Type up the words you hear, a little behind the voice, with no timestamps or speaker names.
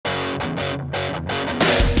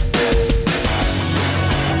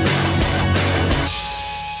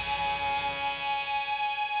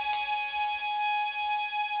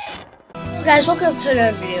Guys, welcome to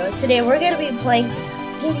another video. Today we're gonna be playing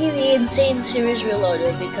Piggy the Insane Series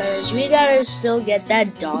Reloaded because we gotta still get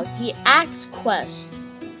that doggy axe quest.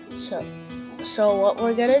 So what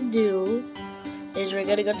we're gonna do is we're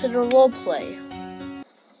gonna go to the role play.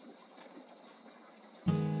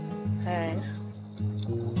 Okay.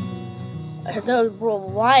 I thought, bro,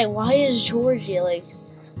 why is Georgie like?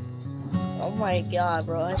 Oh my god,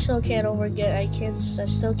 bro! I still can't I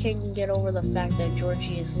still can't get over the fact that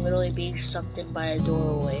Georgie is literally being sucked in by a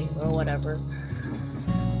doorway or whatever.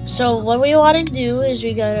 So what we want to do is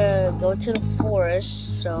we gotta go to the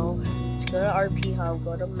forest. So let's go to RP Hub,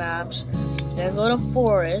 go to Maps, then go to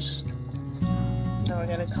Forest. And we're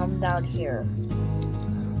gonna come down here.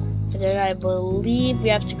 And then I believe we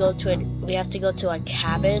have to go to a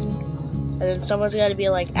cabin. And then someone's gotta be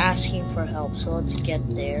like asking for help. So let's get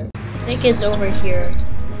there. I think it's over here.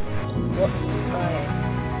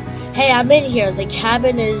 Alright. Hey, I'm in here. The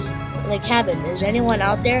cabin. Is anyone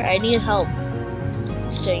out there? I need help.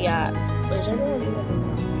 So yeah. Is anyone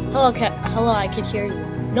even? Hello, I can hear you.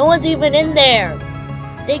 No one's even in there.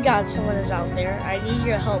 Thank God someone is out there. I need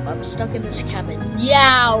your help. I'm stuck in this cabin.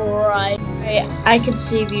 Yeah, right. Hey, I can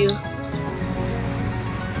save you.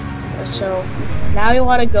 So now we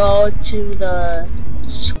want to go to the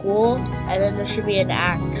school, and then there should be an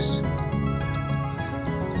axe.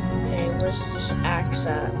 Okay, where's this axe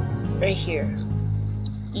at? Right here.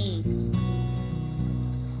 E.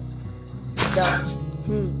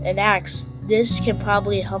 An axe. This can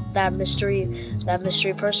probably help that mystery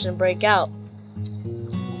person break out.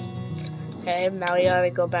 Okay, now we gotta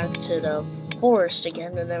go back to the forest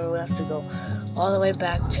again, and then we have to go all the way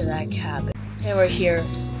back to that cabin. Okay, we're here.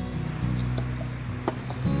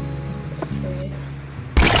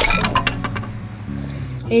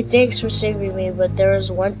 Hey, thanks for saving me, but there is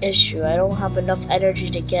one issue. I don't have enough energy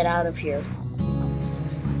to get out of here.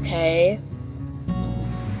 Okay.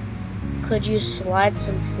 Could you slide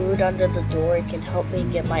some food under the door? It can help me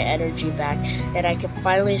get my energy back, and I can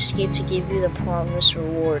finally escape to give you the promised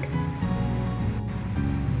reward.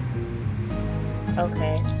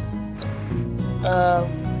 Okay. I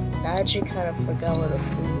actually kind of forgot what the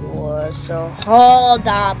food was, so hold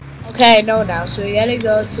up. Okay, I know now. So we gotta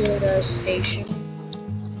go to the station.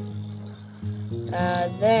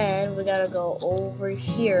 Then we gotta go over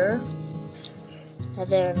here, and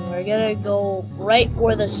then we're gonna go right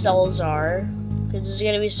where the cells are, because there's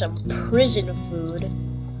gonna be some prison food.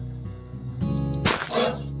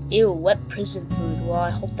 Ew, wet prison food. Well,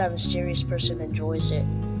 I hope that mysterious person enjoys it.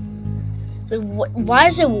 Why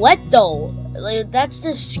is it wet though? Like, that's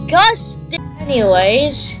disgusting.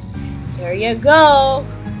 Anyways, here you go.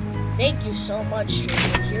 Thank you so much,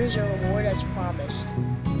 stranger. Here's your reward as promised.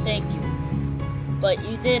 Thank you. But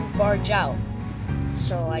you did barge out,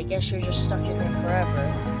 so I guess you're just stuck in there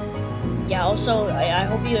forever. Yeah, also, I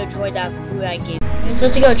hope you enjoyed that food I gave you. So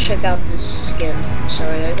let's go check out this skin. So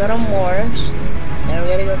we're gonna go to Morphs, and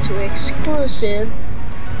we're gonna go to Exclusive.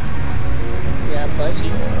 Yeah,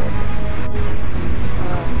 Buzzy.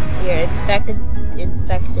 Here,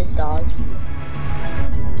 Infected Doggy.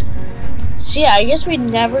 So yeah, I guess we've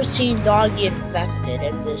never seen Doggy infected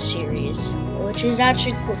in this series, which is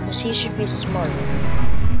actually cool because he should be smarter.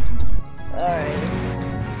 Alright.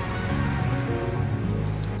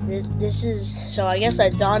 This is, so I guess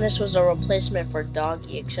Adonis was a replacement for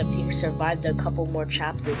Doggy, except he survived a couple more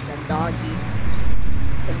chapters than Doggy.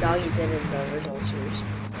 But Doggy did in the original series.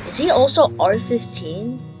 Is he also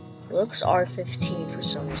R15? He looks R15 for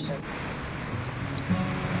some reason.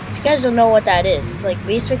 If you guys don't know what that is, it's like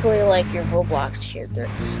basically like your Roblox character.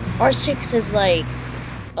 R6 is like,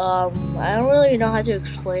 I don't really know how to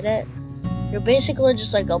explain it. You're basically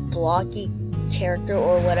just like a blocky character,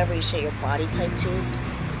 or whatever you say your body type to.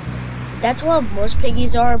 That's what most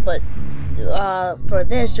piggies are, but for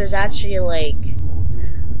this, there's actually like,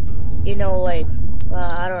 you know, like,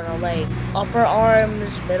 I don't know, like upper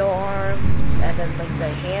arms, middle arm, and then like the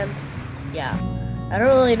hand. Yeah. I don't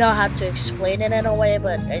really know how to explain it in a way,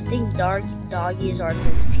 but I think doggies are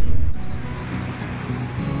 15.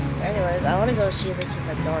 Anyways, I want to go see this in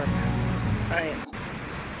the dark. Alright.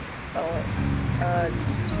 Oh,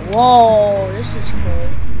 whoa, this is cool.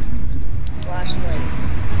 Flashlight.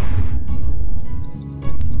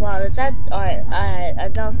 Wow, that's that. Alright,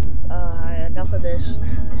 enough of this.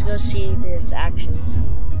 Let's go see his actions.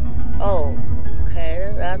 Oh,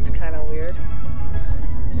 okay, that's kind of weird.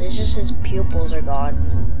 It's just his pupils are gone.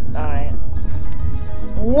 Alright.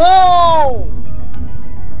 Whoa!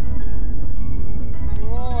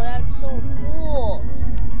 Whoa, that's so cool.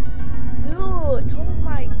 Dude, oh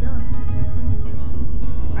my god.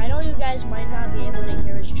 I know you guys might not be able to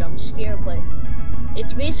hear his jump scare, but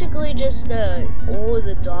it's basically basically just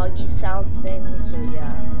the doggy sound thing. So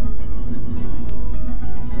yeah.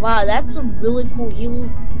 Wow, that's a really cool heal.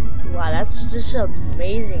 Wow, that's just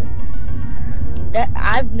amazing. That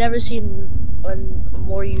I've never seen a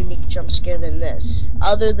more unique jump scare than this,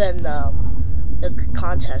 other than the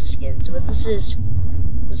contest skins. But this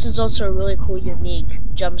is also a really cool, unique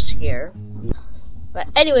jump scare. But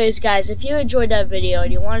anyways, guys, if you enjoyed that video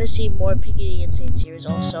and you want to see more Piggy the Insane series,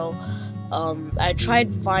 also, I tried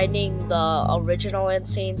finding the original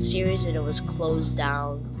Insane series and it was closed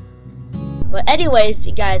down. But anyways,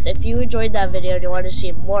 guys, if you enjoyed that video and you want to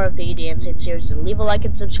see more of Piggy the Insane series, then leave a like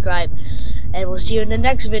and subscribe. And we'll see you in the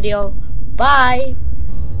next video. Bye!